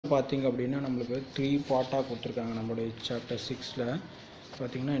பார்த்தீங்க அப்படின்னா நம்மளுக்கு 3 பார்ட்டாக கொடுத்துருக்காங்க நம்மளுடைய சாப்டர் 6ல்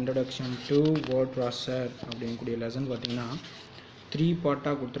பார்த்தீங்கன்னா இன்ட்ரடக்ஷன் டு வேர்ட் ப்ராசஸர் அப்படிங்கக்கூடிய லெசன் பார்த்தீங்கன்னா 3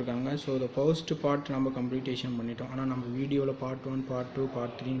 பார்ட்டாக கொடுத்துருக்காங்க. ஸோ இந்த ஃபர்ஸ்ட் பார்ட் நம்ம கம்ப்ளீட்டேஷன் பண்ணிட்டோம். ஆனால் நம்ம வீடியோவில் பார்ட் 1 பார்ட் 2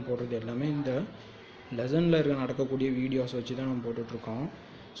 பார்ட் 3ன்னு போடுறது எல்லாமே இந்த லெசனில் நடக்கக்கூடிய வீடியோஸ் வச்சு தான் நம்ம போட்டுட்ருக்கோம்.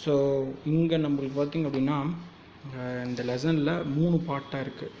 ஸோ இங்கே நம்மளுக்கு பார்த்திங்க அப்படின்னா இந்த லெசனில் 3 பார்ட்டாக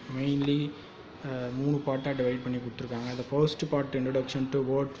இருக்குது. மெயின்லி 3 பார்ட்டாக டிவைட் பண்ணி கொடுத்துருக்காங்க. இந்த first part introduction to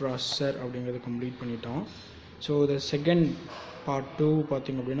word processor அப்படிங்கிறத கம்ப்ளீட் பண்ணிட்டோம். ஸோ இந்த செகண்ட் பார்ட் 2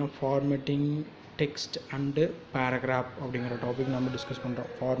 பார்த்திங்க அப்படின்னா ஃபார்மேட்டிங் டெக்ஸ்ட் அண்டு பேராகிராஃப் அப்படிங்கிற டாபிக் நம்ம டிஸ்கஸ்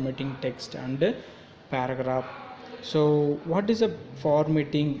பண்ணுறோம். Formatting text and paragraph. So what is a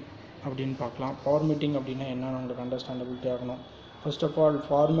formatting அப்படின்னு பார்க்கலாம். ஃபார்மேட்டிங் அப்படின்னா என்னன்னு உங்களுக்கு அண்டர்ஸ்டாண்டபிலிட்டி ஆகணும். First of all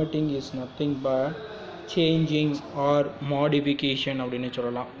formatting is nothing but changing R modification அப்படின்னு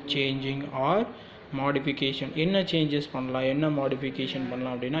சொல்லலாம். Changing R modification. என்ன சேஞ்சஸ் பண்ணலாம், என்ன மாடிஃபிகேஷன்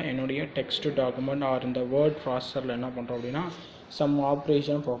பண்ணலாம் அப்படின்னா என்னுடைய டெக்ஸ்ட் டாக்குமெண்ட் ஆர் இந்த வேர்ட் ப்ராசஸரில் என்ன பண்ணுறோம் அப்படின்னா சம்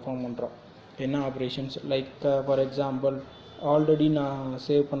ஆப்ரேஷன் பர்ஃபார்ம் பண்ணுறோம். என்ன operations like for example already நான்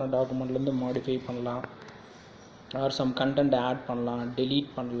சேவ் பண்ண டாக்குமெண்ட்லேருந்து மாடிஃபை பண்ணலாம், ஆர் சம் கண்டென்ட் ஆட் பண்ணலாம்,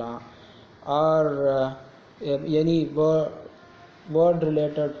 டெலீட் பண்ணலாம், or any word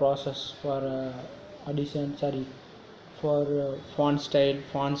related process for for font style,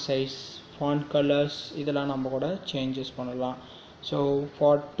 font size, font colours இதெல்லாம் நம்ம கூட சேஞ்சஸ் பண்ணலாம். So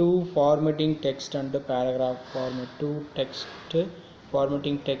formatting text and paragraph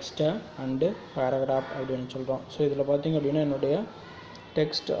formatting text and paragraph அப்படின்னு சொல்கிறோம். ஸோ இதில் பார்த்திங்க அப்படின்னா என்னுடைய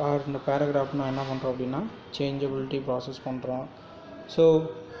டெக்ஸ்ட் ஆர் இந்த பேராகிராஃப் நான் என்ன பண்ணுறோம் அப்படின்னா சேஞ்சபிலிட்டி ப்ராசஸ் பண்ணுறோம். ஸோ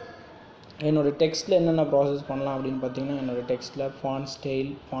என்னோடய டெக்ஸ்ட்டில் என்னென்ன ப்ராசஸ் பண்ணலாம் அப்படின்னு பார்த்திங்கன்னா என்னோடய டெக்ஸ்ட்டில் font style,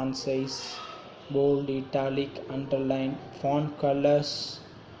 font size, bolt, italic, underline, font colours,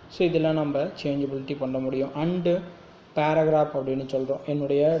 so இதெல்லாம் நம்ம சேஞ்சபிலிட்டி பண்ண முடியும். அண்டு பேராகிராஃப் அப்படின்னு சொல்கிறோம்.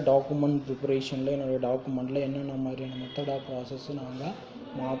 என்னுடைய டாக்குமெண்ட் ப்ரிப்பரேஷனில் என்னுடைய டாக்குமெண்ட்டில் என்னென்ன மாதிரியான மெத்தட் ஆஃப் ப்ராசஸ்ஸு நாங்கள்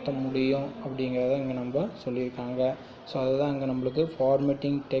மாற்ற முடியும் அப்படிங்கிறத இங்கே நம்ம சொல்லியிருக்காங்க. ஸோ அதுதான் இங்கே நம்மளுக்கு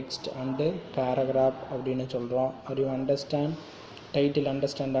ஃபார்மேட்டிங் டெக்ஸ்ட் அண்டு பேராகிராஃப் அப்படின்னு சொல்கிறோம். Are you understand? Title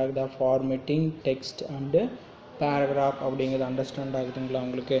understand ஆகுதா? ஃபார்மேட்டிங் டெக்ஸ்ட் அண்டு பேராகிராஃப் அப்படிங்கிறது அண்டர்ஸ்டாண்ட் ஆகுதுங்களா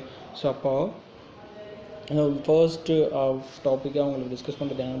உங்களுக்கு? ஸோ அப்போது ஃபர்ஸ்ட்டு டாப்பிக்காக உங்களுக்கு டிஸ்கஸ்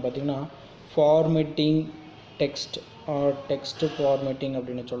பண்ணுறது என்னென்னு பார்த்தீங்கன்னா formatting text R text formatting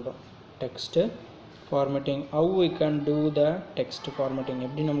அப்படின்னு சொல்கிறோம். Text formatting, how we can do the text formatting,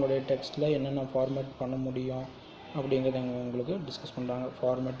 எப்படி நம்மளுடைய டெக்ஸ்ட்டில் என்னென்ன ஃபார்மேட் பண்ண முடியும் அப்படிங்கிறத அங்கே உங்களுக்கு டிஸ்கஸ் பண்ணுறாங்க.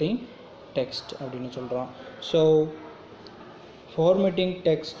 ஃபார்மேட்டிங் டெக்ஸ்ட் அப்படின்னு சொல்கிறோம். So formatting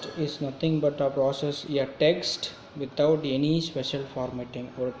text is nothing but a process a text without any special formatting.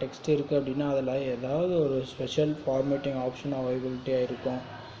 ஒரு டெக்ஸ்ட் இருக்குது அப்படின்னா அதில் ஏதாவது ஒரு ஸ்பெஷல் ஃபார்மேட்டிங் ஆப்ஷன் அவைலபிலிட்டியாக இருக்கும்.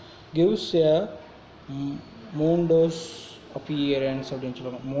 gives a monotone appearance அப்படின்னு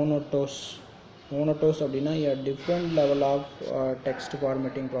சொல்லுவாங்க. மோனோட்டோஸ் அப்படின்னா a different level of text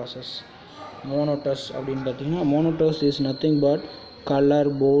formatting process. மோனோட்டோஸ் அப்படின்னு பார்த்தீங்கன்னா மோனோட்டோஸ் is nothing but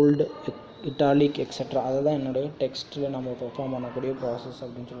colour, bolt, italic etcetera. அதுதான் என்னுடைய டெக்ஸ்ட்டில் நம்ம பெர்ஃபார்ம் பண்ணக்கூடிய ப்ராசஸ்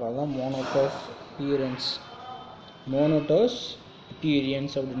அப்படின்னு சொல்லுவாங்க. அதுதான் மோனோட்டோஸ்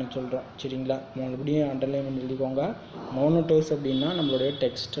அப்பீரியன்ஸ் அப்படின்னு சொல்கிறோம். சரிங்களா? மறுபடியும் அண்டர்லைன்மெண்ட் எழுதிக்கோங்க. மோனோட்டோஸ் அப்படின்னா நம்மளுடைய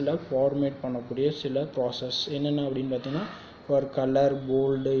டெக்ஸ்ட்டில் ஃபார்மேட் பண்ணக்கூடிய சில ப்ராசஸ் என்னென்ன அப்படின்னு பார்த்தீங்கன்னா for colour,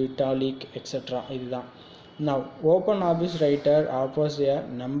 bolt, italic etcetera. இதுதான். Now open office writer offers a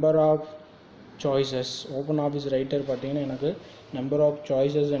number of choices. Open office writer பார்த்திங்கன்னா எனக்கு நம்பர் ஆஃப்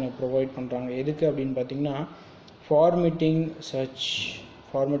சாய்ஸஸ் எனக்கு ப்ரொவைட் பண்ணுறாங்க. எதுக்கு அப்படின்னு பார்த்திங்கன்னா formatting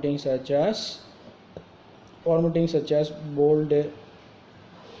such as bold,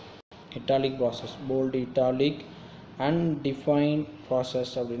 italic process, bold, italic and define process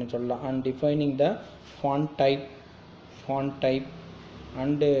அப்படின்னு சொல்லலாம். and defining the font type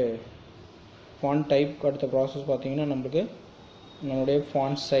and font type அடுத்த ப்ராசஸ் பார்த்திங்கன்னா நம்மளுடைய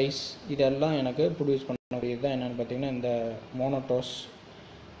ஃபாண்ட் சைஸ் இதெல்லாம் எனக்கு ப்ரொடியூஸ் பண்ணக்கூடியது தான் என்னென்னு பார்த்திங்கன்னா இந்த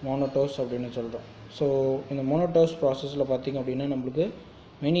மோனோட்டோஸ் அப்படின்னு சொல்கிறோம். ஸோ இந்த மோனோட்டோஸ் ப்ராசஸில் பார்த்திங்க அப்படின்னா நம்மளுக்கு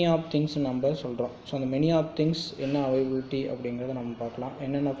மெனி ஆஃப் திங்ஸ் நம்ம சொல்கிறோம். ஸோ அந்த மெனி ஆஃப் திங்ஸ் என்ன அவைலபிலிட்டி அப்படிங்கிறத நம்ம பார்க்கலாம்.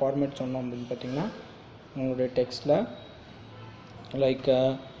 என்னென்ன ஃபார்மேட் சொன்னோம் அப்படின்னு பார்த்திங்கன்னா உங்களுடைய டெக்ஸ்ட்டில் லைக்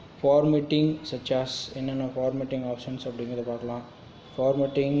ஃபார்மேட்டிங் such as என்னென்ன ஃபார்மேட்டிங் ஆப்ஷன்ஸ் அப்படிங்கிறத பார்க்கலாம்.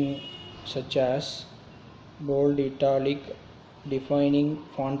 Formatting such as bold, italic, defining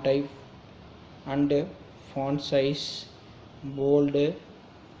font type and font size, bold,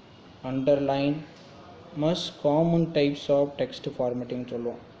 underline, most common types of text formatting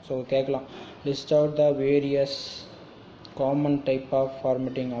சொல்லுவோம். ஸோ கேட்கலாம் list out the various common type of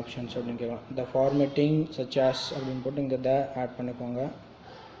formatting options அப்படின்னு கேட்கலாம். the formatting such as அப்படின்னு போட்டு இங்கே the odd பண்ணிக்கோங்க.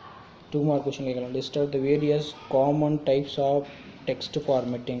 2 mark question கேட்கலாம். list out the various common types of text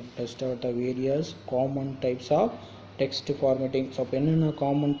formatting. List out the various common types of text formatting. So என்னென்ன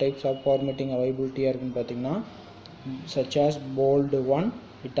common types of formatting availability இருக்குன்னு பார்த்தீங்கன்னா such as bold 1,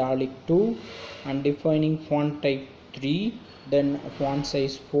 italic 2, and defining font type 3, then font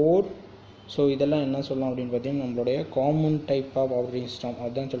size 4. So இதெல்லாம் என்ன சொல்லலாம் அப்படின்னு பார்த்தீங்கன்னா நம்மளுடைய common type of operating system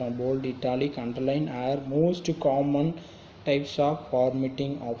அதுதான் சொல்லலாம். Bolt, italic, underline R most common types of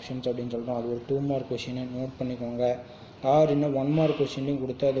formatting options அப்படின்னு சொல்கிறோம். அது ஒரு 2 மார்க் கொஷினை நோட் பண்ணிக்கோங்க. ஆர் இன்னும் 1 மார்க் கொஷின்லையும்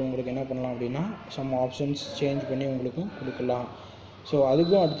கொடுத்து அது உங்களுக்கு என்ன பண்ணலாம் அப்படின்னா சம் ஆப்ஷன்ஸ் சேஞ்ச் பண்ணி உங்களுக்கும் கொடுக்கலாம். ஸோ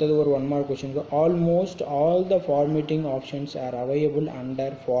அதுக்கும் அடுத்தது ஒரு 1 மார்க் கொஷினுக்கு almost all the formatting options are available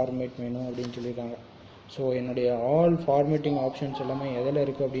under format menu அப்படின்னு சொல்லியிருக்காங்க. ஸோ என்னுடைய ஆல் ஃபார்மேட்டிங் ஆப்ஷன்ஸ் எல்லாமே எதில்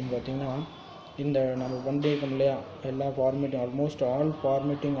இருக்குது அப்படின்னு பார்த்தீங்கன்னா இந்த நம்ம பண்ணியிருக்கோம் இல்லையா எல்லா formatting almost all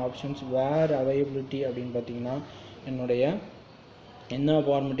formatting options வேர் அவைலபிலிட்டி அப்படின்னு பார்த்தீங்கன்னா என்னுடைய என்ன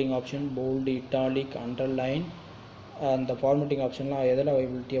formatting option bolt, italic, underline அந்த ஃபார்மேட்டிங் ஆப்ஷன்லாம் எதில்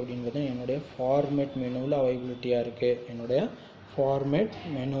அவைலபிலிட்டி அப்படின்னு பார்த்தீங்கன்னா என்னுடைய ஃபார்மேட் மெனுவில் அவைலபிலிட்டியாக இருக்குது. என்னுடைய ஃபார்மேட்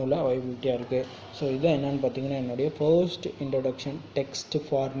மெனுவில் அவைலபிலிட்டியாக இருக்குது. ஸோ இதுதான் என்னென்னு பார்த்தீங்கன்னா என்னுடைய ஃபர்ஸ்ட் இன்ட்ரொடக்ஷன் டெக்ஸ்ட்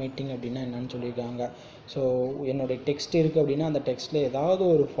ஃபார்மேட்டிங் அப்படின்னா என்னென்னு சொல்லியிருக்காங்க. ஸோ என்னுடைய டெக்ஸ்ட் இருக்குது அப்படின்னா அந்த டெக்ஸ்ட்டில் ஏதாவது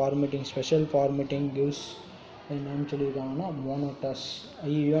ஒரு ஃபார்மேட்டிங் ஸ்பெஷல் ஃபார்மேட்டிங் கிவ்ஸ் என்னென்னு சொல்லியிருக்காங்கன்னா மோனோட்டஸ்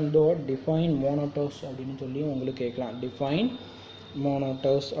ஈவன் தோ டிஃபைன் மோனோட்டோஸ் அப்படின்னு சொல்லி உங்களுக்கு கேட்கலாம். டிஃபைன்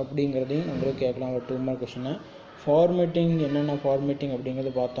மோனோட்டோஸ் அப்படிங்கிறதையும் உங்களுக்கு கேட்கலாம் ஒரு 2 மார்க் கொஷினை. ஃபார்மேட்டிங் என்னென்ன ஃபார்மேட்டிங்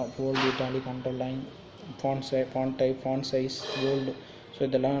அப்படிங்கிறது பார்த்தோம். Bolt, italic, underline, font type, font size, bold. So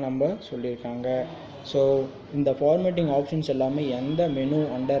இதெல்லாம் நம்ம சொல்லியிருக்காங்க. ஸோ இந்த ஃபார்மேட்டிங் ஆப்ஷன்ஸ் எல்லாமே எந்த மெனு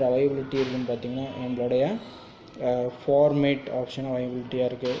அண்டர் அவைலபிலிட்டி இருக்குதுன்னு பார்த்தீங்கன்னா எங்களுடைய ஃபார்மேட் ஆப்ஷன் அவைலபிலிட்டியாக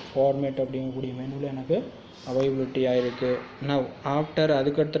இருக்குது. ஃபார்மேட் அப்படிங்கக்கூடிய மெனுவில் எனக்கு அவைலபிலிட்டியாக இருக்குது. நவ் ஆஃப்டர்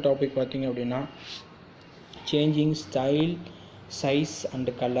அதுக்கடுத்த டாபிக் பார்த்தீங்க அப்படின்னா changing style, size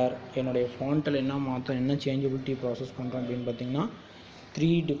and colour. என்னுடைய ஃபாண்ட்டில் என்ன மாற்றம் என்ன சேஞ்சபிலிட்டி ப்ராசஸ் பண்ணுறோம் அப்படின்னு பார்த்தீங்கன்னா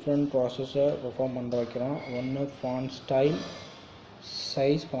 3 டிஃப்ரெண்ட் ப்ராசஸை பெர்ஃபார்ம் பண்ண வைக்கிறோம். ஒன்று font style,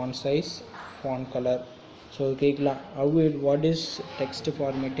 size, font size, font colour. So கேட்கலாம் what is text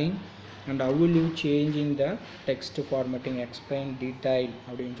formatting and how will you changing the text formatting explain detail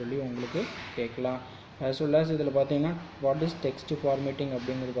அப்படின்னு சொல்லி உங்களுக்கு கேட்கலாம். as well as இதில் பார்த்தீங்கன்னா வாட் இஸ் டெக்ஸ்ட் ஃபார்மேட்டிங்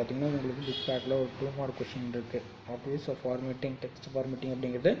அப்படிங்கிறது பார்த்தீங்கன்னா உங்களுக்கு புக் பேக்கில் ஒரு 2 மார்க் கொஷின் இருக்குது. What is formatting text formatting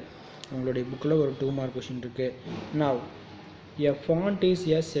அப்படிங்கிறது உங்களுடைய புக்கில் ஒரு 2 மார்க் கொஷின் இருக்குது. Now a font is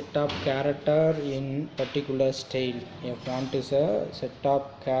a set of character in particular style. A font is a set of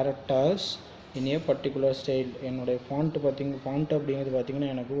characters in a particular style. என்னுடைய font அப்படிங்கிறது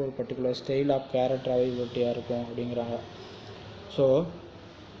பார்த்தீங்கன்னா எனக்கு ஒரு பர்டிகுலர் ஸ்டைல் ஆஃப் கேரக்டர் அவைலபிலிட்டியாக இருக்கும் அப்படிங்கிறாங்க. ஸோ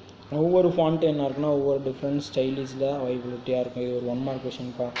ஒவ்வொரு ஃபாண்ட்டு என்ன இருக்குன்னா ஒவ்வொரு டிஃப்ரெண்ட் ஸ்டைலிஸில் அவைலபிலிட்டியாக இருக்கும். இது ஒரு 1 mark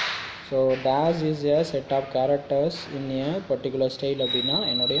கொஷின்ப்பா. So days is a set of characters in a particular style அப்படின்னா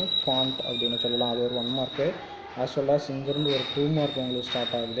என்னுடைய ஃபாண்ட் அப்படின்னு சொல்லலாம். அது ஒரு 1 மார்க்கு. as well as இங்கேருந்து ஒரு 2 மார்க் உங்களுக்கு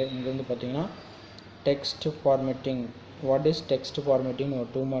ஸ்டார்ட் ஆகுது. இங்கேருந்து பார்த்தீங்கன்னா text formatting, what is text formatting ஒரு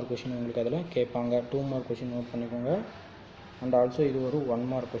 2 மார்க் கொஷின் உங்களுக்கு அதில் கேட்பாங்க. 2 மார்க் கொஷின் நோட் பண்ணிக்கோங்க. அண்ட் ஆல்சோ இது ஒரு 1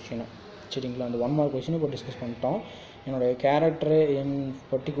 மார்க் கொஷின். சரிங்களா, அந்த 1 மார்க் கொஷின் இப்போ டிஸ்கஸ் பண்ணிட்டோம். என்னுடைய கேரக்டரு இன்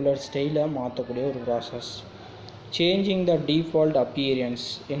பர்டிகுலர் ஸ்டைலை மாற்றக்கூடிய ஒரு process. Changing the default appearance.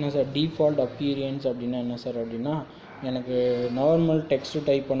 என்ன சார் டிஃபால்ட் அப்பியரன்ஸ் அப்படின்னா என்ன சார் அப்படின்னா எனக்கு நார்மல் டெக்ஸ்ட்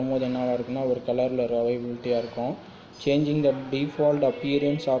டைப் பண்ணும்போது என்னவாக இருக்குன்னா ஒரு கலரில் அவைலபிலிட்டியாக இருக்கும். Changing the default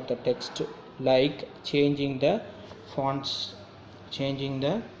appearance of the text like changing the fonts, changing the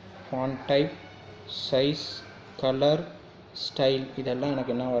font type, size, colour, style இதெல்லாம்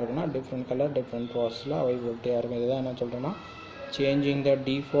எனக்கு என்னவாக இருக்குன்னா டிஃப்ரெண்ட் கலர் டிஃப்ரெண்ட் ப்ராசஸில் அவைலபிலிட்டியாக இருக்கும். இதுதான் என்ன சொல்கிறேன்னா changing the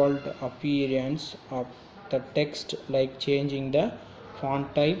default appearance of the text like changing the font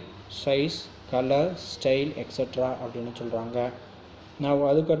type, size, colour, style extra அப்படின்னு சொல்கிறாங்க. நான்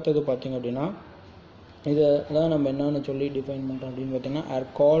அதுக்கடுத்தது பார்த்திங்க அப்படின்னா இதெல்லாம் நம்ம என்னென்னு சொல்லி டிஃபைன் பண்ணுறோம் அப்படின்னு பார்த்திங்கன்னா are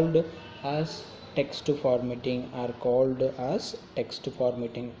called as text formatting, are called as text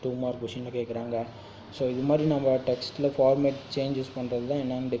formatting 2 mark கொஷினில் கேட்குறாங்க. ஸோ இது மாதிரி நம்ம டெக்ஸ்ட்டில் ஃபார்மேட் சேஞ்சஸ் பண்ணுறது தான்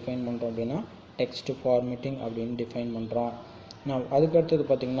என்னென்னு டிஃபைன் பண்ணுறோம் அப்படின்னா டெக்ஸ்ட் ஃபார்மேட்டிங் அப்படின்னு டிஃபைன் பண்ணுறோம். நான் அதுக்கடுத்தது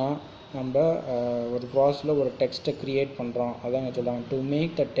பார்த்திங்கன்னா நம்ம ஒரு ப்ராசஸில் ஒரு டெக்ஸ்ட்டை க்ரியேட் பண்ணுறோம். அதாங்க சொல்லுவாங்க to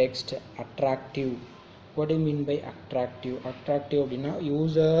make the text attractive. What you mean by attractive? Attractive அப்படின்னா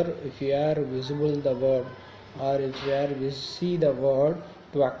user if you are visible the word R if you are see the word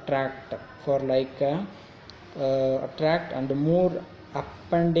to attract for like attract and more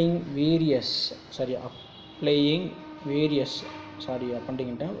appending various applying various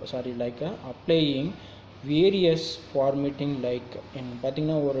applying various formatting like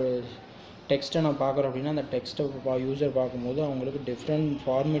பார்த்திங்கன்னா ஒரு டெக்ஸ்ட்டை நான் பார்க்குறேன் அப்படின்னா அந்த டெக்ஸ்ட்டை user பார்க்கும்போது அவங்களுக்கு டிஃப்ரெண்ட்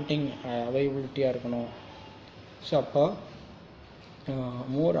ஃபார்மேட்டிங் அவைலபிலிட்டியாக இருக்கணும். ஸோ அப்போ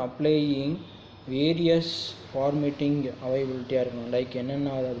மோர் அப்ளையிங் வேரியஸ் ஃபார்மேட்டிங் அவைலபிலிட்டியாக இருக்கணும். லைக்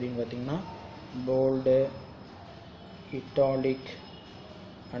என்னென்ன அப்படின்னு பார்த்தீங்கன்னா bolt, italic,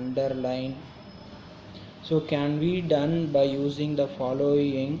 underline. So can be done by using the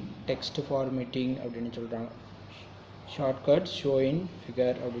following text formatting அப்படின்னு சொல்கிறாங்க. ஷார்ட்கட்ஸ் ஷோ இன்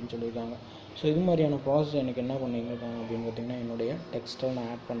ஃபிகர் அப்படின்னு சொல்லியிருக்காங்க. ஸோ இது மாதிரியான ப்ராசஸ் எனக்கு என்ன பண்ணியிருக்காங்க அப்படின்னு பார்த்தீங்கன்னா என்னுடைய டெக்ஸ்ட்டை நான்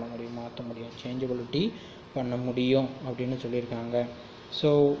ஆட் பண்ண முடியும், மாற்ற முடியும், சேஞ்சபிலிட்டி பண்ண முடியும் அப்படின்னு சொல்லியிருக்காங்க. ஸோ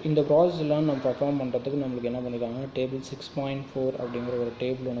இந்த ப்ராசஸ்லாம் நம்ம பர்ஃபார்ம் பண்ணுறதுக்கு நம்மளுக்கு என்ன பண்ணியிருக்காங்க, டேபிள் 6.4 அப்படிங்கிற ஒரு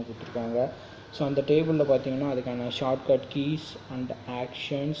டேபிள் ஒன்று கொடுத்துருக்காங்க. ஸோ அந்த டேபிளில் பார்த்தீங்கன்னா அதுக்கான shortcut keys and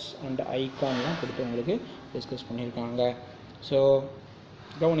actions and ஐக்கான்லாம் கொடுத்து உங்களுக்கு டிஸ்கஸ் பண்ணியிருக்காங்க. ஸோ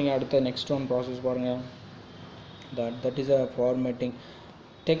நீங்கள் அடுத்த நெக்ஸ்ட் ஒன் ப்ராசஸ் பாருங்கள். that is a formatting,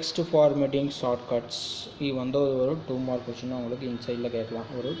 text formatting shortcuts. இது வந்து ஒரு 2 மார்க் கொஷின் உங்களுக்கு இன்சைடில் கேட்கலாம்,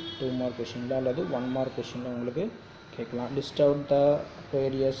 ஒரு 2 மார்க் கொஷினில் அல்லது 1 மார்க் கொஷினில் உங்களுக்கு கேட்கலாம். List out the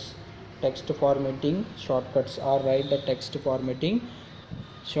various text formatting shortcuts R right the text formatting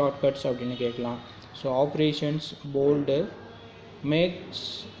shortcuts அப்படின்னு கேட்கலாம். So operations bolt makes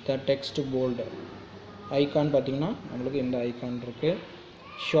the text bolt. Icon பார்த்திங்கன்னா நம்மளுக்கு இந்த ஐக்கான் இருக்குது.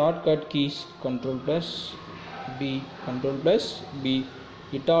 Shortcut keys control plus B,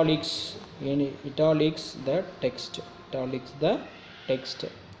 italics the text,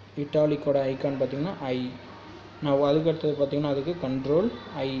 italic ஓட icon பார்த்திங்கன்னா I. நான் அதுக்கடுத்தது பார்த்திங்கன்னா அதுக்கு கண்ட்ரோல்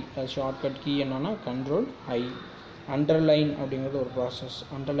I, ஷார்ட்கட் கீ என்னன்னா கண்ட்ரோல் I. அண்டர்லைன் அப்படிங்கிறது ஒரு ப்ராசஸ்.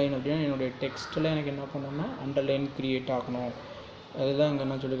 அண்டர்லைன் அப்படின்னா என்னுடைய டெக்ஸ்ட்டில் எனக்கு என்ன பண்ணணும்னா அண்டர்லைன் க்ரியேட் ஆகணும், அதுதான் அங்கே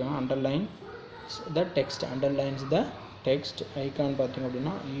என்ன சொல்லியிருக்காங்க, அண்டர்லைன் த டெக்ஸ்ட், அண்டர்லைன்ஸ் த டெக்ஸ்ட். ஐக்கான் பார்த்திங்க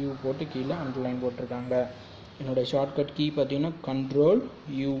அப்படின்னா U போட்டு கீழே அண்டர்லைன் போட்டிருக்காங்க. என்னோடய ஷார்ட்கட் கீ பார்த்திங்கன்னா கண்ட்ரோல்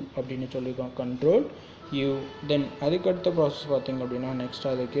U அப்படின்னு சொல்லியிருக்கோம், கண்ட்ரோல் U. தென் அதுக்கடுத்த ப்ராசஸ் பார்த்திங்க அப்படின்னா நெக்ஸ்ட்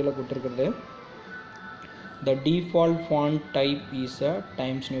அது கீழே கொடுத்துருக்குறது த default font type is a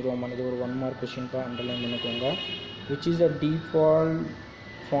times new Roman. இது ஒரு 1 மார்க் கொஷின்ப்பா, அண்டர்லைன் பண்ணிக்கோங்க. Which is a default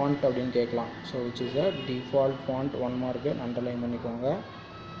font அப்படின்னு கேட்கலாம். So which is a default font 1 mark underline பண்ணிக்கோங்க.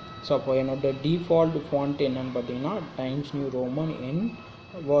 ஸோ அப்போ என்னோடய டிஃபால்ட் ஃபாண்ட் என்னன்னு பார்த்தீங்கன்னா டைம்ஸ் நியூ ரோமன் இன்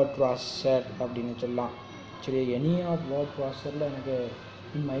வேர்ட் ப்ராசஸர் அப்படின்னு சொல்லலாம். சரி, எனி ஆஃப் வேர்ட் ப்ராசஸரில் எனக்கு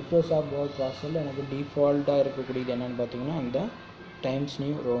மைக்ரோசாஃப்ட் வேர்ட் ப்ராசஸரில் எனக்கு டிஃபால்ட்டாக இருக்கக்கூடியது என்னென்னு பார்த்தீங்கன்னா அந்த times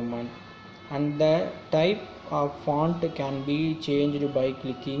new Roman. And the type of font can be changed by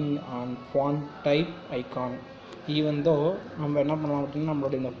clicking on font type icon. Even though நம்ம என்ன பண்ணலாம் அப்படின்னா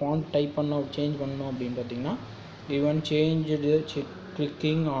நம்மளோட இந்த ஃபாண்ட் டைப் சேஞ்ச் பண்ணணும் அப்படின்னு பார்த்தீங்கன்னா even change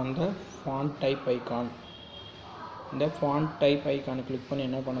clicking on the font type icon. இந்த ஃபாண்ட் டைப் ஐக்கானை கிளிக் பண்ணி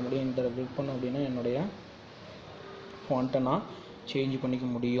என்ன பண்ண முடியும், இந்த கிளிக் பண்ணோம் அப்படின்னா என்னுடைய ஃபாண்ட்டை நான் சேஞ்ச் பண்ணிக்க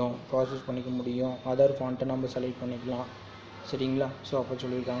முடியும், ப்ராசஸ் பண்ணிக்க முடியும், அதர் ஃபாண்ட்டை நம்ம செலக்ட் பண்ணிக்கலாம். சரிங்களா? ஸோ அப்போ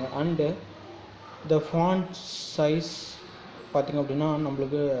சொல்லியிருக்காங்க. அண்டு த ஃபாண்ட் சைஸ் பார்த்திங்க அப்படின்னா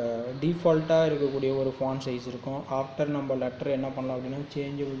நம்மளுக்கு டிஃபால்ட்டாக இருக்கக்கூடிய ஒரு ஃபாண்ட் சைஸ் இருக்கும். ஆஃப்டர் நம்ம லெட்டர் என்ன பண்ணலாம் அப்படின்னா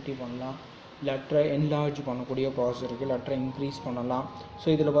சேஞ்சபிலிட்டி பண்ணலாம், லெட்டரை என்லார்ஜ் பண்ணக்கூடிய ப்ராசஸ் இருக்குது, லெட்டரை இன்க்ரீஸ் பண்ணலாம். ஸோ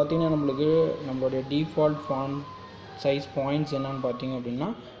இதில் பார்த்திங்கன்னா நம்மளுடைய டிஃபால்ட் ஃபாண்ட் சைஸ் பாயிண்ட்ஸ் என்னன்னு பார்த்திங்க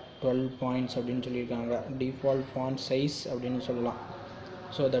அப்படின்னா 12 பாயிண்ட்ஸ் அப்படின்னு சொல்லியிருக்காங்க. டிஃபால்ட் ஃபாண்ட் சைஸ் அப்படின்னு சொல்லலாம்.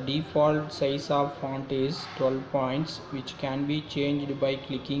 So the default size of font is 12 points which can be changed by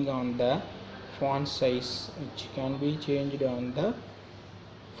clicking on the font size, which can be changed on the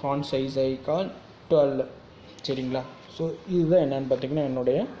font size icon 12. சரிங்களா? So இதுதான் என்னென்னு பார்த்திங்கன்னா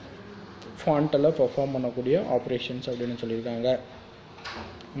என்னுடைய ஃபாண்ட்டில் perform பண்ணக்கூடிய operations அப்படின்னு சொல்லியிருக்காங்க.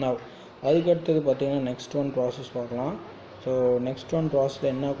 நான் அதுக்கடுத்தது பார்த்திங்கன்னா நெக்ஸ்ட் ஒன் ப்ராசஸ் பார்க்கலாம். ஸோ நெக்ஸ்ட் ஒன்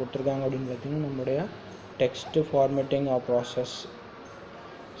ப்ராசஸில் என்ன கொடுத்துருக்காங்க அப்படின்னு பார்த்தீங்கன்னா நம்மளுடைய text formatting of process.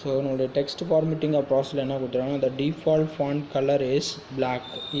 So நம்மளுடைய டெக்ஸ்ட் ஃபார்மேட்டிங் ஆஃப் ப்ராசஸில் என்ன கொடுத்துருக்காங்க, த default font colour is black.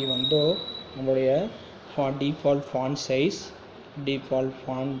 இது வந்து நம்மளுடைய default font size, default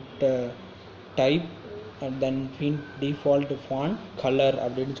font type and then default font colour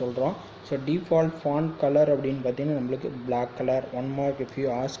அப்படின்னு சொல்கிறோம். ஸோ டிஃபால்ட் ஃபாண்ட் கலர் அப்படின்னு பார்த்தீங்கன்னா நம்மளுக்கு black colour. 1 mark if you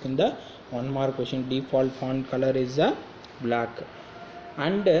ask இந்த 1 mark question, default font colour is a black.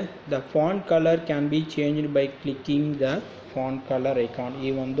 And the font color can be changed by clicking the font color icon.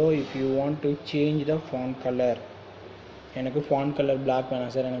 Even though if you want to change the font color, எனக்கு font color black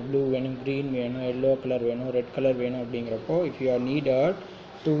வேணும் sir, எனக்கு blue வேணும், green வேணும், yellow color வேணும், red color வேணும் அப்படிங்கிறப்போ if you are needed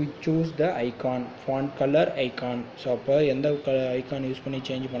to choose the icon, font color icon. So அப்போ எந்த ஐக்கான் யூஸ் பண்ணி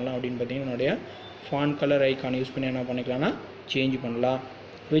சேஞ்ச் பண்ணலாம் அப்படின்னு பார்த்தீங்கன்னா என்னுடைய font color icon யூஸ் பண்ணி என்ன பண்ணிக்கலாம்னா சேஞ்ச் பண்ணலாம்.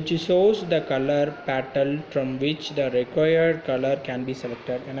 which shows the color pattern from which the required color can be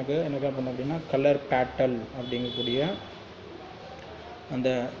selected. எனக்கு என்ன பண்ணணும் அப்படின்னா கலர் பேட்டல் அப்படிங்கக்கூடிய அந்த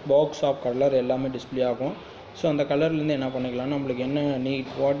பாக்ஸ் ஆஃப் கலர் எல்லாமே டிஸ்பிளே ஆகும். ஸோ அந்த கலர்லேருந்து என்ன பண்ணிக்கலாம், நம்மளுக்கு என்ன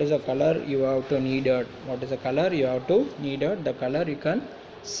NEET, what is a colour you have to needed, what is a colour you have to needed, the colour you can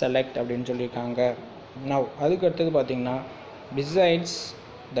select அப்படின்னு சொல்லியிருக்காங்க. now அதுக்கு அடுத்தது பார்த்தீங்கன்னா besides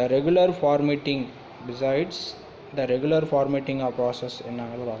the regular formatting of process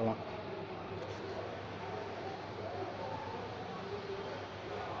என்னன்னு பார்க்கலாம்.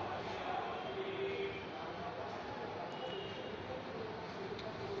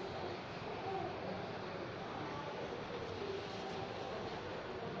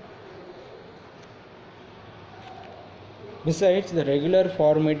 besides the regular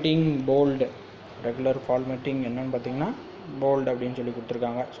formatting என்னன்னு பார்த்தீங்கன்னா bold அப்படின்னு சொல்லி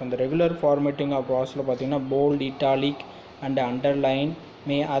கொடுத்துருக்காங்க. ஸோ இந்த ரெகுலர் ஃபார்மேட்டிங் ஆஃப் ப்ராசஸில் பார்த்தீங்கன்னா bold, italic and underline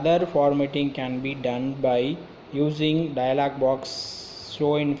may other formatting can be done by using dialog box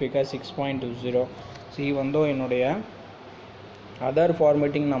show in figure 6.20. C வந்து என்னுடைய அதர்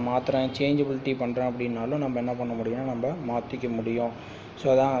ஃபார்மேட்டிங் நான் மாற்றுறேன், சேஞ்சபிலிட்டி பண்ணுறேன் அப்படின்னாலும் நம்ம என்ன பண்ண முடியும்னா நம்ம மாற்றிக்க முடியும். ஸோ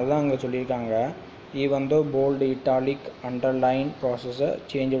அதுதான் அங்கே சொல்லியிருக்காங்க. even though bold, italic, underline processor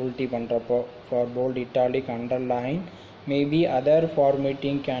changeability பண்ணுறப்போ for bold, italic, underline maybe other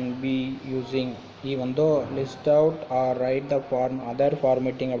formatting can be using even though list out or write the form other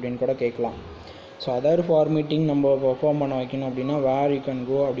formatting அப்படின்னு கூட கேட்கலாம். ஸோ அதர் ஃபார்மேட்டிங் நம்ம perform பண்ண வைக்கணும் அப்படின்னா where you can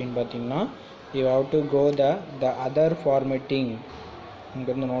go அப்படின்னு பார்த்தீங்கன்னா you have to go the other formatting.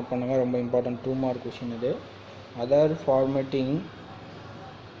 இங்கேருந்து நோட் பண்ணுங்கள், ரொம்ப இம்பார்ட்டன்ட் 2 மார்க் கொஷின் இது. Other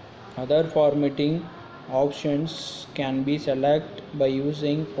formatting options can be select by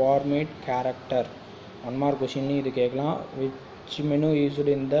using format character. 1 mark question இது கேட்கலாம். which menu used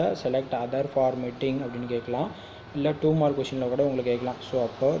in the select other formatting அப்படின்னு கேட்கலாம். இல்லை 2 mark கொஷினில் கூட உங்களுக்கு கேட்கலாம். ஸோ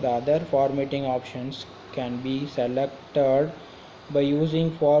அப்போ the other formatting options can be selected by using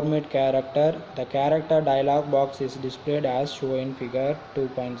format character. The character dialog box is displayed as shown in figure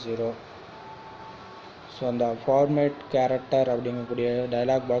 2.0. So அந்த format character அப்படிங்கக்கூடிய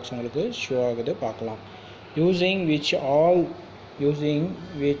டயலாக் பாக்ஸ் உங்களுக்கு ஷோ ஆகுது, பார்க்கலாம். using which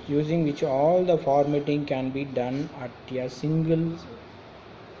all the formatting can be done at a single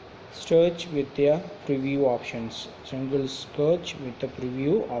search with a preview options.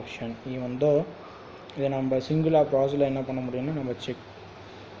 even though இதை நம்ம சிங்கிளாக ப்ராசஸில் என்ன பண்ண முடியும்னா நம்ம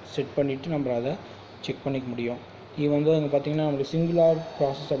செட் பண்ணிவிட்டு நம்ம அதை செக் பண்ணிக்க முடியும். ஈவன் தோ இங்கே பார்த்தீங்கன்னா நம்மளுக்கு சிங்குலார்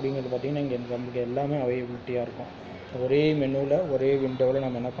ப்ராசஸ் அப்படிங்கிறது பார்த்திங்கன்னா இங்கே நம்மளுக்கு எல்லாமே அவைலபிலிட்டியாக இருக்கும். ஒரே மெனுவில் ஒரே விண்டோவில்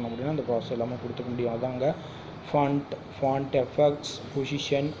நம்ம என்ன பண்ண முடியும்னா அந்த ப்ராசஸ் எல்லாமே கொடுத்துக்க முடியும். அதாங்க font effects,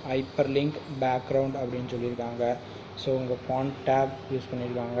 position, hyperlink, background அப்படின்னு சொல்லியிருக்காங்க. ஸோ இங்கே ஃபாண்ட் டேப் யூஸ்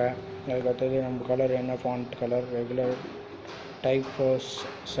பண்ணியிருக்காங்க. அதுக்கடுத்தது நம்ம கலர் என்ன font colour, regular type, first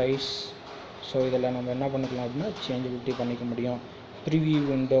size. So இதெல்லாம் நம்ம என்ன பண்ணிக்கலாம் அப்படின்னா சேஞ்சபிலிட்டி பண்ணிக்க முடியும். ப்ரிவியூ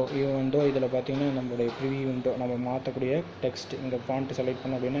விண்டோ இதில் பார்த்திங்கன்னா நம்மளுடைய ப்ரிவியூ விண்டோ நம்ம மாற்றக்கூடிய டெக்ஸ்ட் இங்கே ஃபாண்ட் செலக்ட்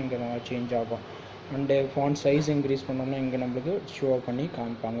பண்ணோம் அப்படின்னா இங்கே நம்ம சேஞ்ச் ஆகும். அண்டு ஃபாண்ட் சைஸ் இன்க்ரீஸ் பண்ணோம்னா இங்கே நம்மளுக்கு ஷோ பண்ணி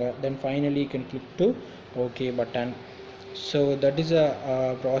காமிப்பாங்க. Then finally can click to okay button. So that is a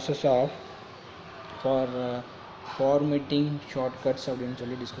process of formatting shortcuts அப்படின்னு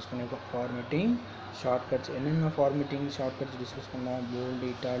சொல்லி டிஸ்கஸ் பண்ணியிருக்கோம். ஃபார்மேட்டிங் ஷார்ட்கட்ஸ் என்னென்ன ஃபார்மேட்டிங் ஷார்ட்கட்ஸ் டிஸ்கஸ் பண்ணோம். Bolt,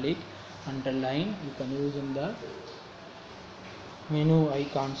 italic, underline you can use in the menu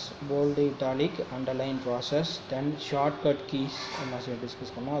icons, bold, italic, underline process. then shortcut keys நம்ம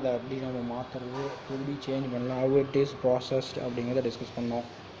discuss பண்ணோம். அதை எப்படி நம்ம மாற்றுறது, எப்படி சேஞ்ச் பண்ணலாம், how it is processed அப்படிங்கிறத டிஸ்கஸ் பண்ணோம்.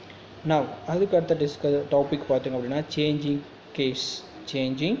 now அதுக்கு அடுத்த டாபிக் பார்த்திங்க அப்படின்னா changing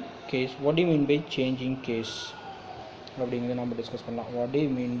case. what do you mean by changing case அப்படிங்கிறத நம்ம டிஸ்கஸ் பண்ணலாம். what do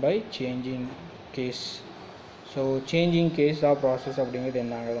you mean by changing case? So changing case of process அப்படிங்கிறது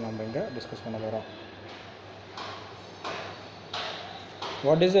என்னங்கிறத நம்ம இங்கே டிஸ்கஸ் பண்ண போகிறோம்.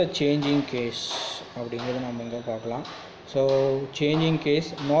 what is a changing case அப்படிங்கிறது நம்ம இங்கே பார்க்கலாம். So changing case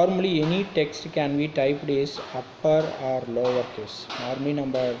normally any text can be typed is Appar R lower case. Normally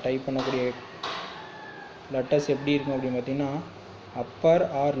நம்ம டைப் பண்ணக்கூடிய லெட்டர்ஸ் எப்படி இருக்கும் அப்படின்னு பார்த்திங்கன்னா Appar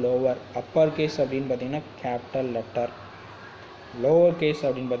R lower. Upper case அப்படின்னு பார்த்திங்கன்னா கேபிட்டல் லெட்டர், லோவர் கேஸ்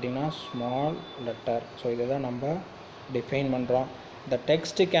அப்படின்னு பார்த்திங்கன்னா ஸ்மால் லெட்டர். ஸோ இதை தான் நம்ம டிஃபைன் பண்ணுறோம். the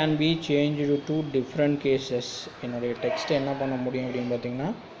text can be changed to different cases. என்னுடைய டெக்ஸ்ட் என்ன பண்ண முடியும் அப்படின்னு பார்த்தீங்கன்னா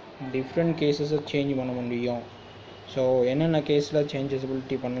டிஃப்ரெண்ட் கேஸஸை சேஞ்ச் பண்ண முடியும். ஸோ என்னென்ன கேஸில்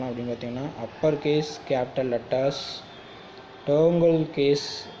சேஞ்சபிலிட்டி பண்ணலாம் அப்படின்னு பார்த்தீங்கன்னா upper case capital letters, டேர்ங்கல் case,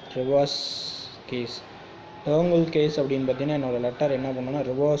 reverse case. டேர்ங்கல் case அப்படின்னு பார்த்தீங்கன்னா என்னோடய லெட்டர் என்ன பண்ணணும்னா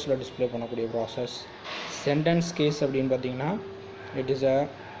ரிவர்ஸில் டிஸ்பிளே பண்ணக்கூடிய ப்ராசஸ். சென்டென்ஸ் கேஸ் அப்படின்னு பார்த்தீங்கன்னா it is a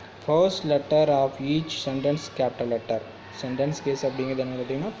first letter of each sentence capital letter. Sentence case அப்படிங்கிறது என்ன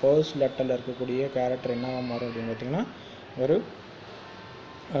பார்த்தீங்கன்னா ஃபர்ஸ்ட் லெட்டரில் இருக்கக்கூடிய கேரக்டர் என்னவா மாறும் அப்படின்னு பார்த்தீங்கன்னா ஒரு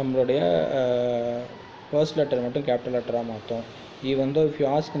நம்மளுடைய ஃபர்ஸ்ட் லெட்டர் மட்டும் கேபிட்டல் லெட்டராக மாற்றும். Even though if you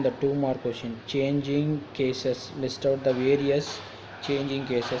ask இந்த 2 mark question changing cases list out the various changing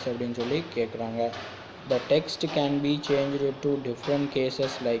cases அப்படின்னு சொல்லி கேட்குறாங்க. the text can be changed to different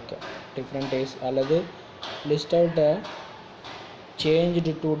cases like different case அல்லது list out the changed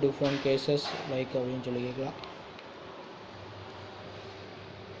to different cases like அப்படின்னு சொல்லி கேட்கலாம்.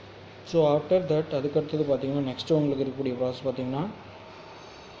 So after that அதுக்கடுத்தது பார்த்தீங்கன்னா next உங்களுக்கு இருக்கக்கூடிய ப்ராசஸ் பார்த்தீங்கன்னா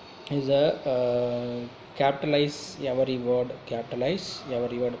is a capitalize every word. Capitalize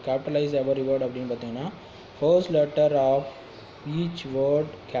every word அப்படின்னு பார்த்தீங்கன்னா first letter of each word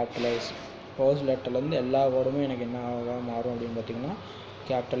capitalize. First லெட்டர்லேருந்து எல்லா வேர்டுமே எனக்கு என்ன மாறும் அப்படின்னு பார்த்தீங்கன்னா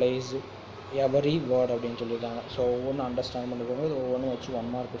கேபிட்டலைஸ் எவரி வேர்ட் அப்படின்னு சொல்லியிருக்காங்க. ஸோ ஒவ்வொன்றும் அண்டர்ஸ்டாண்ட் பண்ணும்போது ஒவ்வொன்றும் வச்சு 1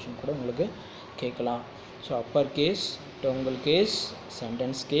 மார்க் கொஷின் கூட உங்களுக்கு கேட்கலாம். So upper case, dongle case,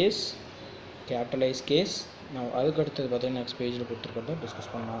 sentence case, capitalise case. நான் அதுக்கடுத்தது பார்த்தீங்கன்னா நெக்ஸ்ட் பேஜில் கொடுத்துருக்கிறத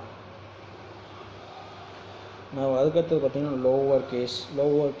டிஸ்கஸ் பண்ணலாம். நான் அதுக்கடுத்தது பார்த்தீங்கன்னா லோவர்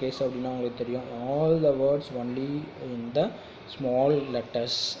கேஸ் அப்படின்னா உங்களுக்கு தெரியும் all the words only in the small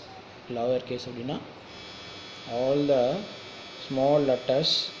letters. Lower case அப்படின்னா ஆல் த ஸ்மால்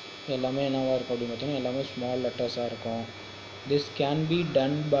லெட்டர்ஸ் எல்லாமே என்னவாக இருக்கும் அப்படின்னு பார்த்தீங்கன்னா எல்லாமே ஸ்மால் லெட்டர்ஸாக இருக்கும். This can be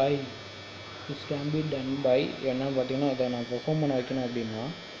done by என்னன்னு பார்த்தீங்கன்னா இதை நான் பெர்ஃபார்ம் பண்ண வைக்கணும் அப்படின்னா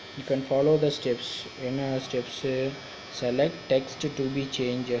you can follow the steps. என்ன steps? Select text to be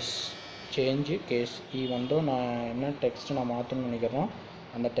change case. வந்து நான் என்ன டெக்ஸ்ட்டு நான் மாற்றணும்னு நினைக்கிறோம்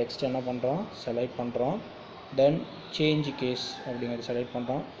அந்த டெக்ஸ்ட் என்ன பண்ணுறோம் செலக்ட் பண்ணுறோம். தென் சேஞ்ச் கேஸ் அப்படிங்கிறது செலக்ட்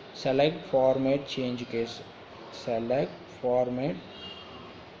பண்ணுறோம். செலக்ட் ஃபார்மேட்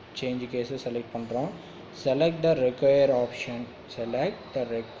சேஞ்ச் கேஸை செலக்ட் பண்ணுறோம். Select the require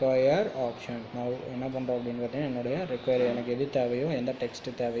option. நான் என்ன பண்ணுறோம் அப்படின்னு பார்த்தீங்கன்னா என்னுடைய ரெக்வயர் எனக்கு எது தேவையோ எந்த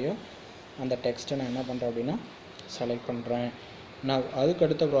டெக்ஸ்ட்டு தேவையோ அந்த டெக்ஸ்ட்டை நான் என்ன பண்ணுறேன் அப்படின்னா செலக்ட் பண்ணுறேன். நான்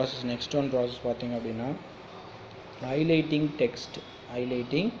அதுக்கடுத்த ப்ராசஸ் நெக்ஸ்ட் ஒன் ப்ராசஸ் பார்த்தீங்க அப்படின்னா ஹைலைட்டிங் டெக்ஸ்ட்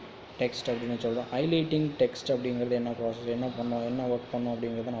அப்படின்னு சொல்கிறோம். ஹைலைட்டிங் டெக்ஸ்ட் அப்படிங்கிறது என்ன ப்ராசஸ், என்ன பண்ணோம், என்ன ஒர்க் பண்ணோம்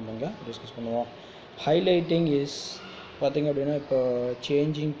அப்படிங்கிறத நம்ம இங்கே டிஸ்கஸ் பண்ணுவோம். ஹைலைட்டிங் இஸ் பார்த்திங்க அப்படின்னா இப்போ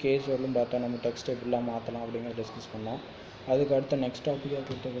சேஞ்சிங் கேஸ் வரலும் பார்த்தா நம்ம டெக்ஸ்ட் எப்படிலாம் மாற்றலாம் அப்படிங்கிறத டிஸ்கஸ் பண்ணோம். அதுக்கு அடுத்த நெக்ஸ்ட் டாப்பிக்காக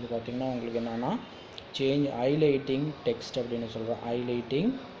கொடுத்தது பார்த்திங்கன்னா உங்களுக்கு என்னென்னா ஹைலைட்டிங் டெக்ஸ்ட் அப்படின்னு சொல்கிறோம்.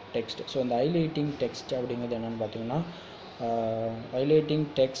 Highlighting text. ஸோ அந்த ஹைலைட்டிங் டெக்ஸ்ட் அப்படிங்கிறது என்னென்னு பார்த்தீங்கன்னா highlighting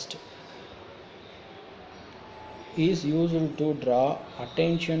text is used to draw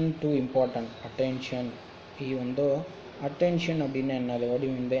attention to important. even though attention அப்படின்னா என்னது, what do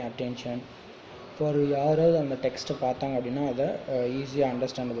you mean by attention? For யாராவது அந்த டெக்ஸ்ட்டை பார்த்தாங்க அப்படின்னா அதை ஈஸியாக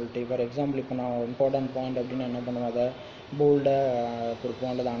அண்டர்ஸ்டாண்டபிலிட்டி. ஃபார் எக்ஸாம்பிள் இப்போ நான் இம்பார்ட்டன்ட் பாயிண்ட் அப்படின்னு என்ன பண்ணுவோம் அதை போல்டாக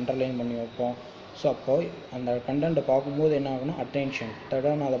கொடுப்போம் அல்லது அண்டர்லைன் பண்ணி வைப்போம். ஸோ அப்போது அந்த கண்டென்ட்டை பார்க்கும்போது என்ன ஆகணும் அட்டென்ஷன்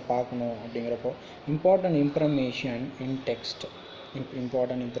தடவை நான் அதை பார்க்கணும் அப்படிங்கிறப்போ important information in text.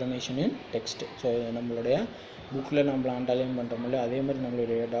 So நம்மளுடைய புக்கில் நம்மளை அண்டர்லைன் பண்ணுறோம்ல அதே மாதிரி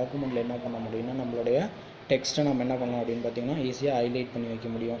நம்மளுடைய டாக்குமெண்ட்டில் என்ன பண்ண முடியும்னா நம்மளுடைய டெக்ஸ்ட்டை நம்ம என்ன பண்ணலாம் அப்படின்னு பார்த்தீங்கன்னா ஈஸியாக ஹைலைட் பண்ணி வைக்க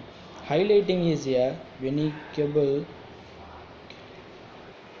முடியும். Highlighting is a venerable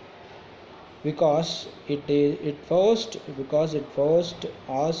because it first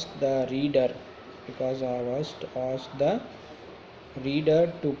asks the reader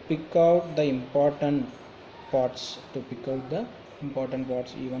to pick out the important parts.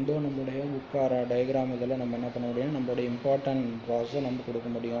 Even though நம்மளுடைய புக் ஆர் டயக்ராம் இதெல்லாம் நம்ம என்ன பண்ண முடியும் நம்மளுடைய இம்பார்ட்டன்ட் பார்ட்ஸை நம்ம கொடுக்க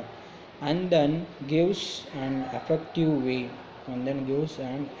முடியும். and then gives an effective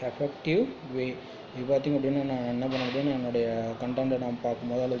way. இது பார்த்திங்க அப்படின்னா நான் என்ன பண்ண முடியும்னா என்னுடைய கண்டென்ட்டை நான்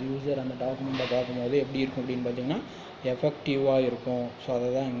பார்க்கும்போது அல்லது யூசர் அந்த டாக்குமெண்ட்டை பார்க்கும்போது எப்படி இருக்கும் அப்படின்னு பார்த்திங்கன்னா எஃபெக்டிவாக இருக்கும். ஸோ அதை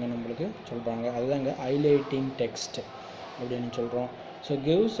தான் இங்கே நம்மளுக்கு சொல்கிறாங்க. அதுதான் இங்கே ஹைலைட்டிங் டெக்ஸ்ட் அப்படின்னு சொல்கிறோம். So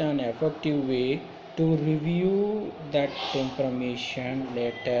gives an effective way to review that information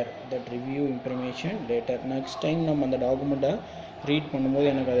later. Next time நம்ம அந்த டாக்குமெண்ட்டை ரீட் பண்ணும்போது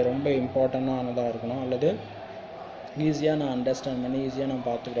எனக்கு அது ரொம்ப இம்பார்ட்டண்ட்டானதாக இருக்கணும் அல்லது ஈஸியாக நான் அண்டர்ஸ்டாண்ட் பண்ணி ஈஸியாக நான்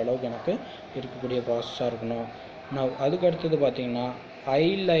பார்த்துக்கிற அளவுக்கு எனக்கு இருக்கக்கூடிய ப்ராசஸாக இருக்கணும். நான் அதுக்கு அடுத்தது பார்த்திங்கன்னா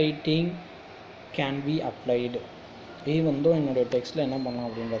ஹைலைட்டிங் கேன் பி அப்ளைடு. இது வந்து என்னுடைய டெக்ஸ்ட்டில் என்ன பண்ணலாம்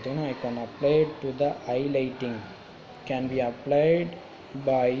அப்படின்னு பார்த்தீங்கன்னா I can applied to the highlighting can be applied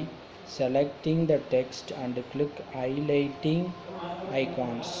by selecting the text and click highlighting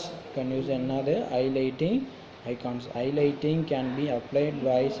icons. Can use என்னது highlighting icons. Highlighting can be applied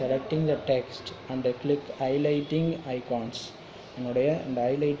by selecting the text and click highlighting icons. என்னுடைய இந்த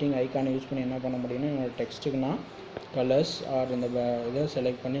highlighting ஐக்கானை use பண்ணி என்ன பண்ண முடியும்னா என்னோடய டெக்ஸ்ட்டுக்கு நான் கலர்ஸ் ஆர் இந்த இதை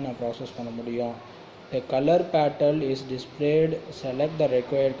செலக்ட் பண்ணி நான் ப்ராசஸ் பண்ண முடியும். The color pattern is displayed. Select the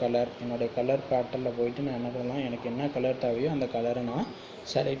required color. என்னுடைய கலர் பேட்டர்னில் போயிட்டு நான் என்ன பண்ணலாம் எனக்கு என்ன கலர் தேவையோ அந்த கலரை நான்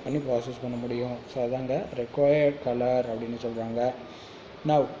செலக்ட் பண்ணி ப்ராசஸ் பண்ண முடியும். ஸோ அதாங்க required color அப்படின்னு சொல்கிறாங்க.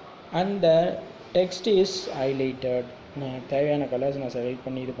 Now and the text is highlighted. நான் தேவையான கலர்ஸ் நான் செலக்ட்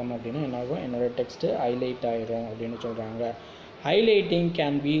பண்ணி இது பண்ணோம் அப்படின்னா என்ன ஆகும் என்னோடய டெக்ஸ்ட்டு ஹைலைட் ஆகிரும் அப்படின்னு சொல்கிறாங்க. Highlighting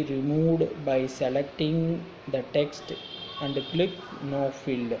can be removed by selecting the text and click no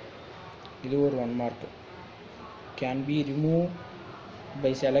field. இது ஒரு 1 mark. Can be removed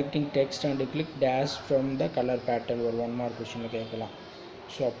by selecting text and click dash from the color pattern. ஒரு 1 mark question கேட்கலாம்.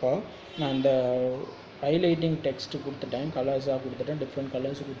 ஸோ அப்போ நான் இந்த ஹைலைட்டிங் டெக்ஸ்ட் கொடுத்துட்டேன், கலர்ஸாக கொடுத்துட்டேன், different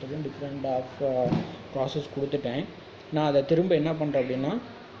colours கொடுத்துட்டேன், டிஃப்ரெண்ட் ஆஃப் ப்ராசஸ் கொடுத்துட்டேன். நான் அதை திரும்ப என்ன பண்ணுறேன் அப்படின்னா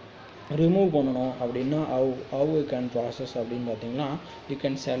ரிமூவ் பண்ணணும் அப்படின்னா how you can process அப்படின்னு பார்த்தீங்கன்னா you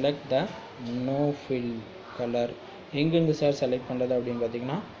can select the no fill color. எங்கெங்கே சார் செலக்ட் பண்ணுறது அப்படின்னு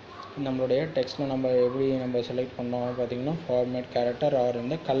பார்த்தீங்கன்னா நம்மளுடைய டெக்ஸ்ட்டில் நம்ம எப்படி நம்ம செலக்ட் பண்ணோம் பார்த்தீங்கன்னா ஃபார்மேட் கேரக்டர் ஆர்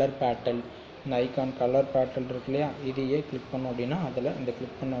இந்த கலர் பேட்டர்ன், இந்த ஐக்கான் கலர் பேட்டர்ன் இருக்கு இல்லையா, இதையே கிளிக் பண்ணோம் அப்படின்னா அதில் இந்த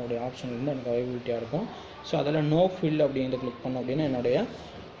கிளிக் பண்ணக்கூடிய ஆப்ஷன் வந்து எனக்கு அவைலபிலிட்டியாக இருக்கும். ஸோ அதில் நோ ஃபில் அப்படிங்கிறத கிளிக் பண்ணோம் அப்படின்னா என்னுடைய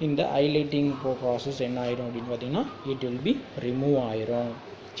இந்த ஹைலைட்டிங் ப்ராசஸ் என்ன ஆயிரும் அப்படின்னு பார்த்தீங்கன்னா இட் வில் பி ரிமூவ் ஆயிரும்.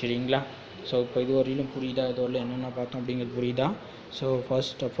 சரிங்களா? ஸோ இப்போ இது வரையிலும் புரியுதா, இது வரையிலும் என்னென்ன பார்த்தோம் அப்படிங்கிறது புரியுதா? ஸோ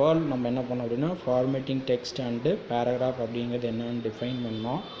ஃபர்ஸ்ட் ஆஃப் ஆல் நம்ம என்ன பண்ணோம் அப்படின்னா ஃபார்மேட்டிங் டெக்ஸ்ட் அண்டு பேராகிராஃப் அப்படிங்கிறது என்னென்னு டிஃபைன்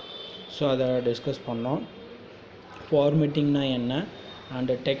பண்ணோம். ஸோ அதை டிஸ்கஸ் பண்ணோம். ஃபார்மேட்டிங்னா என்ன,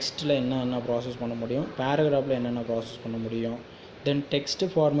 அண்டு டெக்ஸ்ட்டில் என்ன ப்ராசஸ் பண்ண முடியும், பேராகிராஃபில் என்னென்ன ப்ராசஸ் பண்ண முடியும், தென் டெக்ஸ்ட்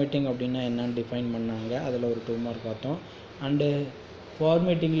ஃபார்மேட்டிங் அப்படின்னா என்னென்னு டிஃபைன் பண்ணாங்க, அதில் ஒரு 2 மார்க் பார்த்தோம். அண்டு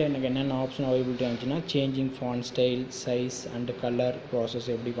ஃபார்மேட்டிங்கில் எனக்கு என்னென்ன ஆப்ஷன் அவைலபிலிட்டி இருந்துச்சுன்னா changing font style, size and colour process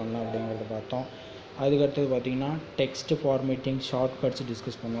எப்படி பண்ணலாம் அப்படிங்கிறத பார்த்தோம். அதுக்கடுத்தது பார்த்திங்கன்னா டெக்ஸ்ட் ஃபார்மேட்டிங் ஷார்ட்கட்ஸ்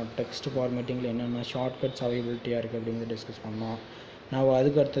டிஸ்கஸ் பண்ணோம். டெக்ஸ்ட் ஃபார்மேட்டிங்கில் என்னென்ன ஷார்ட்கட்ஸ் அவைலபிலிட்டியாக இருக்குது அப்படிங்கிறத டிஸ்கஸ் பண்ணோம். நான்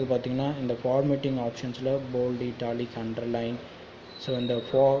அதுக்கடுத்தது பார்த்திங்கன்னா இந்த formatting ஆப்ஷன்ஸில் bolt, italic, underline, so இந்த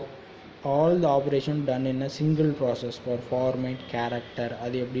all the operation done in a single process for format character,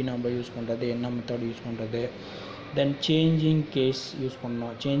 அது எப்படி நம்ம யூஸ் பண்ணுறது, என்ன மெத்தட் யூஸ் பண்ணுறது. தென் சேஞ்சிங் கேஸ் யூஸ்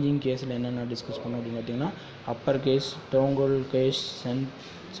பண்ணோம். சேஞ்சிங் கேஸில் என்னென்ன டிஸ்கஸ் பண்ணோம் அப்படின்னு பார்த்தீங்கன்னா upper case, toggle case,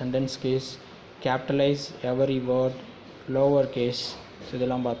 sentence case, capitalise every word, lower case, so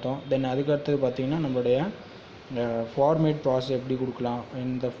இதெல்லாம் பார்த்தோம். தென் அதுக்கடுத்தது பார்த்திங்கன்னா நம்மளுடைய ஃபார்மேட் ப்ராசஸ் எப்படி கொடுக்கலாம்,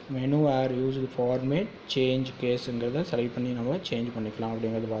 இந்த menu R use format change கேஸுங்கிறத select பண்ணி நம்ம சேஞ்ச் பண்ணிக்கலாம்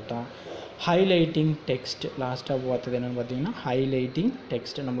அப்படிங்கிறது பார்த்தோம். ஹைலைட்டிங் டெக்ஸ்ட் லாஸ்ட்டாக பார்த்தது என்னென்னு பார்த்தீங்கன்னா ஹைலைட்டிங்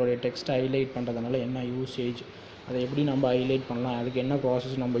டெக்ஸ்ட், நம்மளுடைய டெக்ஸ்ட்டை ஹைலைட் பண்ணுறதுனால என்ன யூசேஜ், அதை எப்படி நம்ம ஹைலைட் பண்ணலாம், அதுக்கு என்ன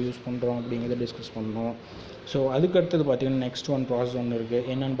ப்ராசஸ் நம்ம யூஸ் பண்ணுறோம் அப்படிங்கிறத டிஸ்கஸ் பண்ணோம். ஸோ அதுக்கடுத்தது பார்த்திங்கன்னா நெக்ஸ்ட் ப்ராசஸ் ஒன்று இருக்குது.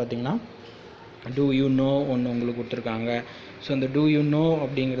 என்னென்னு பார்த்தீங்கன்னா டூ யூ நோ ஒன்று உங்களுக்கு கொடுத்துருக்காங்க. ஸோ இந்த டூ யூ நோ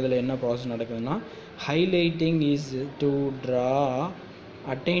அப்படிங்கிறதுல என்ன ப்ராசஸ் நடக்குதுன்னா highlighting is to draw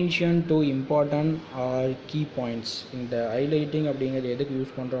attention to important R key points. இந்த ஹைலைட்டிங் அப்படிங்கிறது எதுக்கு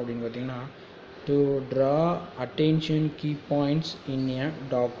யூஸ் பண்ணுறோம் அப்படின்னு பார்த்தீங்கன்னா to draw attention key points in a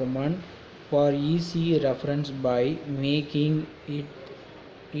document for easy reference by making it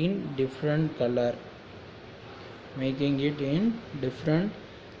in different colour, making it in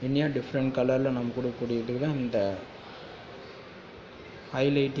different கலரில் நம்ம கொடுக்கக்கூடியதுக்கு தான் இந்த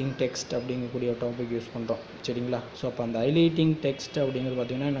ஹைலைட்டிங் டெக்ஸ்ட் அப்படிங்கக்கூடிய டாபிக் யூஸ் பண்ணுறோம். சரிங்களா? ஸோ அப்போ அந்த ஹைலைட்டிங் டெக்ஸ்ட் அப்படிங்கிறது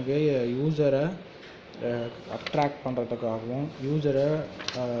பார்த்திங்கன்னா எனக்கு யூஸரை அட்ராக்ட் பண்ணுறதுக்காகவும் யூஸரை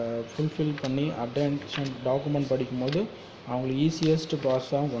ஃபுல்ஃபில் பண்ணி அட்டென்ஷன் டாக்குமெண்ட் படிக்கும்போது அவங்களுக்கு ஈஸியஸ்ட்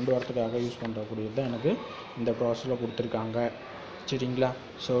ப்ராசஸாகவும் கொண்டு வரதுக்காக யூஸ் பண்ணுறக்கூடியது தான் எனக்கு இந்த ப்ராசஸில் கொடுத்துருக்காங்க. சரிங்களா?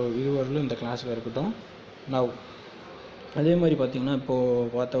 ஸோ இதுவரையிலும் இந்த கிளாஸில் இருக்கட்டும். நவ் அதே மாதிரி பார்த்திங்கன்னா இப்போது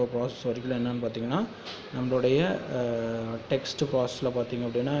பார்த்த ப்ராசஸ் வரைக்கும் என்னென்னு பார்த்திங்கன்னா நம்மளுடைய டெக்ஸ்ட் ப்ராசஸில் பார்த்திங்க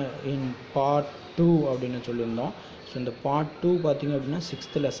அப்படின்னா இன் பார்ட் 2 அப்படின்னு சொல்லியிருந்தோம். ஸோ இந்த பார்ட் 2 பார்த்திங்க அப்படின்னா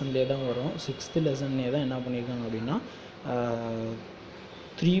 6th லெசன்லேயே தான் வரும். 6th லெசன்லேயே தான் என்ன பண்ணியிருக்காங்க அப்படின்னா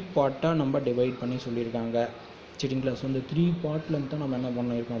 3 பார்ட்டாக நம்ம டிவைட் பண்ணி சொல்லியிருக்காங்க. சரிங்களா? ஸோ இந்த 3 பார்ட்லேருந்து தான் நம்ம என்ன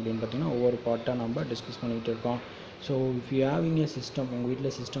பண்ணியிருக்கோம் அப்படின்னு பார்த்திங்கன்னா ஒவ்வொரு பார்ட்டாக நம்ம டிஸ்கஸ் பண்ணிக்கிட்டு இருக்கோம். So if you having A system, உங்கள்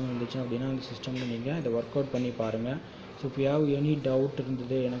வீட்டில் சிஸ்டம் இருந்துச்சு அப்படின்னா அந்த சிஸ்டமில் நீங்கள் இதை ஒர்க் அவுட் பண்ணி பாருங்கள். So if you have any doubt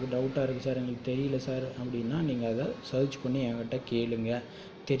இருந்தது, எனக்கு டவுட்டாக இருக்குது சார், எனக்கு தெரியல சார் அப்படின்னா நீங்கள் அதை சர்ச் பண்ணி என்கிட்ட கேளுங்க.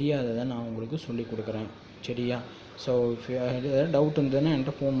 தெரியாததை நான் உங்களுக்கு சொல்லி கொடுக்குறேன். சரியா? ஸோ இஃப் ஏதாவது டவுட் இருந்ததுன்னா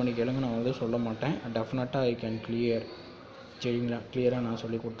என்கிட்ட ஃபோன் பண்ணி கேளுங்க, நான் வந்து சொல்ல மாட்டேன். டெஃபினட்டாக ஐ கேன் கிளியர். சரிங்களா? கிளியராக நான்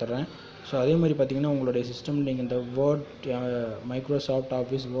சொல்லி கொடுத்துட்றேன். ஸோ அதே மாதிரி பார்த்திங்கன்னா உங்களுடைய சிஸ்டமில் நீங்கள் இந்த word Microsoft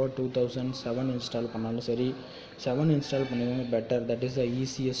office word 2007 install பண்ணாலும் சரி, 7 இன்ஸ்டால் பண்ணிடுங்க better. That is the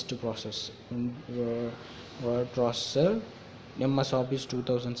easiest process. Word processor MS office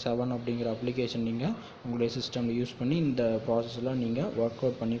 2007 அப்படிங்கிற அப்ளிகேஷன் நீங்கள் உங்களுடைய சிஸ்டமில் யூஸ் பண்ணி இந்த ப்ராசஸ்லாம் நீங்கள் ஒர்க்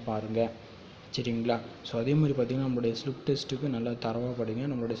அவுட் பண்ணி பாருங்கள். சரிங்களா? ஸோ அதே மாதிரி பார்த்திங்கன்னா நம்மளுடைய ஸ்லிப் டெஸ்ட்டுக்கு நல்லா தரவாக படிங்க.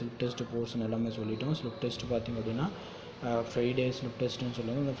 நம்மளுடைய ஸ்லிப் டெஸ்ட்டு போர்ஷன் எல்லாமே சொல்லிட்டோம். ஸ்லிப் டெஸ்ட்டு பார்த்திங்க அப்படின்னா ஃப்ரைடே ஸ்லிப் டெஸ்ட்டுன்னு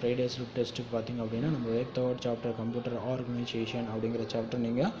சொல்லுவாங்க. இந்த ஃப்ரைடே ஸ்லிப் டெஸ்ட்டுக்கு பார்த்திங்க அப்படின்னா நம்மளுடைய 3rd சாப்டர் கம்ப்யூட்டர் ஆர்கனைசேஷன் அப்படிங்கிற சாப்டர்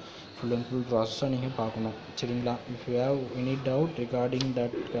நீங்கள் ஃபுல் அண்ட் ஃபுல் ப்ராசஸாக நீங்கள் பார்க்கணும். சரிங்களா? If you have any doubt regarding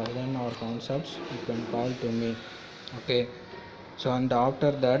that R concepts you can call to me. Okay. So and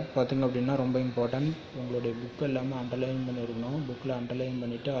after that பார்த்திங்க அப்படின்னா ரொம்ப இம்பார்ட்டன்ட், உங்களுடைய புக்கு எல்லாமே அண்டர்லைன் பண்ணியிருக்கணும். புக்கில் அண்டர்லைன்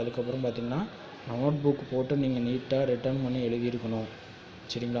பண்ணிவிட்டு அதுக்கப்புறம் பார்த்திங்கன்னா நோட் புக் போட்டு நீங்கள் நீட்டாக ரிட்டர்ன் பண்ணி எழுதியிருக்கணும்.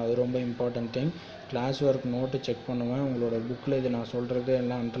 சரிங்களா, அது ரொம்ப important thing. Class work note check பண்ணுவேன், உங்களோட புக்கில் இது நான் சொல்கிறது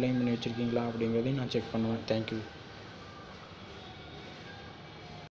எல்லாம் அண்டர்லைன் பண்ணி வச்சுருக்கீங்களா அப்படிங்கிறதையும் நான் செக் பண்ணுவேன். தேங்க்யூ.